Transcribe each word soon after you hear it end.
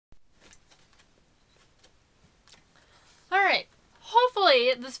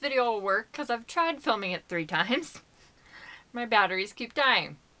hopefully this video will work because I've tried filming it 3 times. My batteries keep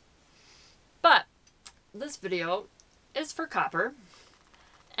dying. But this video is for Copper.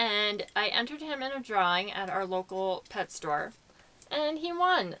 And I entered him in a drawing at our local pet store. And he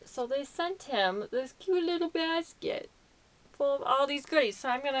won. So they sent him this cute little basket full of all these goodies. So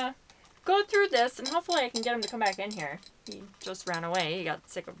I'm going to go through this and hopefully I can get him to come back in here. He just ran away. He got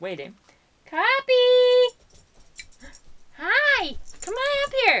sick of waiting. Coppy! Hi! Come on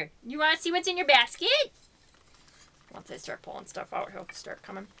up here. You want to see what's in your basket? Once I start pulling stuff out, he'll start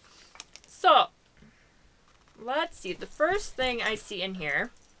coming. So, let's see. The first thing I see in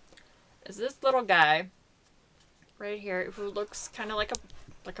here is this little guy right here who looks kind of like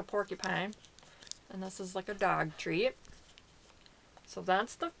a porcupine. And this is like a dog treat. So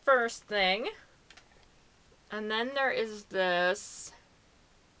that's the first thing. And then there is this.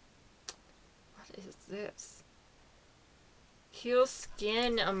 What is this? Heal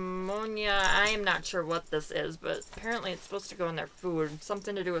skin ammonia. I am not sure what this is, but apparently it's supposed to go in their food.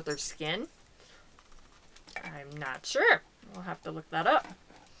 Something to do with their skin. I'm not sure. We'll have to look that up.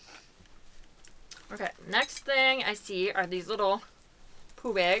 Okay, next thing I see are these little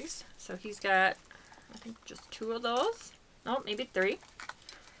poo bags. So he's got, I think, just 2 of those. No, maybe 3.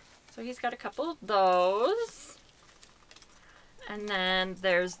 So he's got a couple of those. And then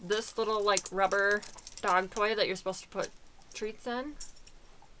there's this little, like, rubber dog toy that you're supposed to put treats in.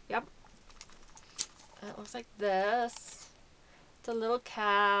 Yep. It looks like this. It's a little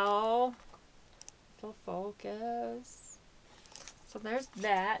cow. Full focus. So there's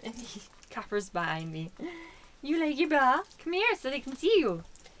that. And Copper's behind me. You like your ball? Come here so they can see you.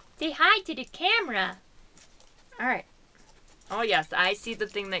 Say hi to the camera. Alright. Oh yes, I see the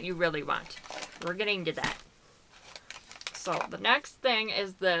thing that you really want. We're getting to that. So the next thing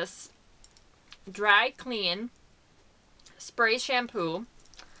is this Dry Clean spray shampoo.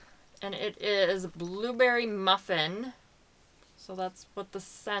 And it is blueberry muffin. So that's what the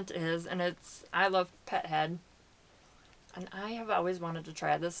scent is. And it's, I love Pet Head. And I have always wanted to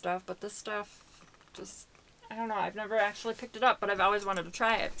try this stuff. But this stuff just, I don't know. I've never actually picked it up. But I've always wanted to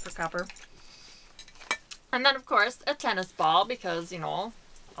try it for Copper. And then, of course, a tennis ball. Because, you know,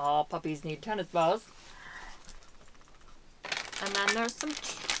 all puppies need tennis balls. And then there's some,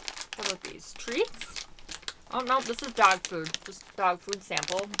 what are these? Treats? Oh, no, this is dog food. Just dog food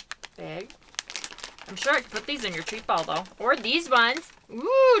sample bag. I'm sure I could put these in your treat ball, though. Or these ones.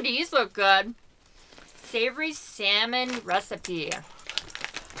 Ooh, these look good. Savory salmon recipe.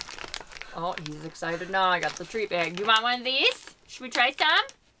 Oh, he's excited now. I got the treat bag. You want one of these? Should we try some?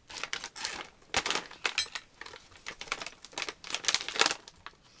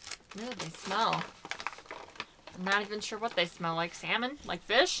 Ew, they smell. I'm not even sure what they smell like. Salmon? Like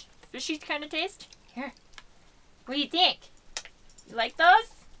fish? Fishy kind of taste? Here. What do you think? You like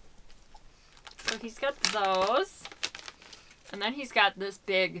those? So he's got those. And then he's got this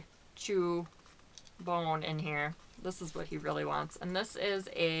big chew bone in here. This is what he really wants. And this is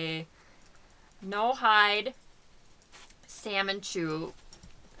a no hide salmon chew.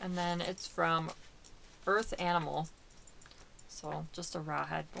 And then it's from Earth Animal. So just a raw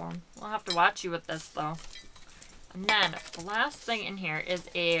head bone. We'll have to watch you with this though. And then the last thing in here is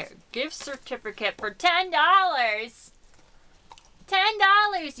a gift certificate for $10.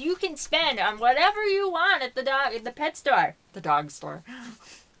 $10 you can spend on whatever you want at the pet store. The dog store.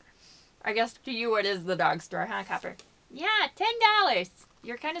 I guess to you it is the dog store, huh, Copper? Yeah, $10.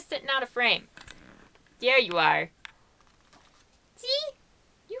 You're kind of sitting out of frame. There you are. See?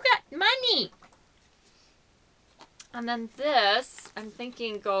 You got money. And then this, I'm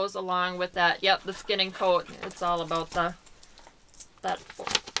thinking, goes along with that. Yep, the Skin and Coat. It's all about that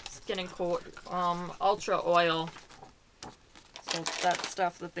Skin and Coat Ultra Oil. So that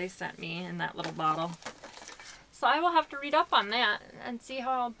stuff that they sent me in that little bottle. So I will have to read up on that and see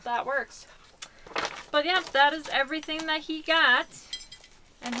how that works. But yeah, that is everything that he got.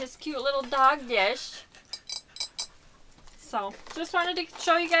 And his cute little dog dish. So, just wanted to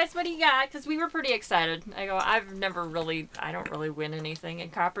show you guys what he got, because we were pretty excited. I don't really win anything,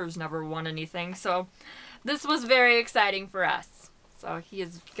 and Copper's never won anything, so this was very exciting for us. So, he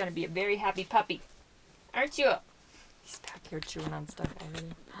is going to be a very happy puppy. Aren't you? He's back here chewing on stuff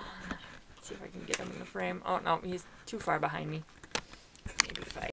already. Let's see if I can get him in the frame. Oh, no, he's too far behind me.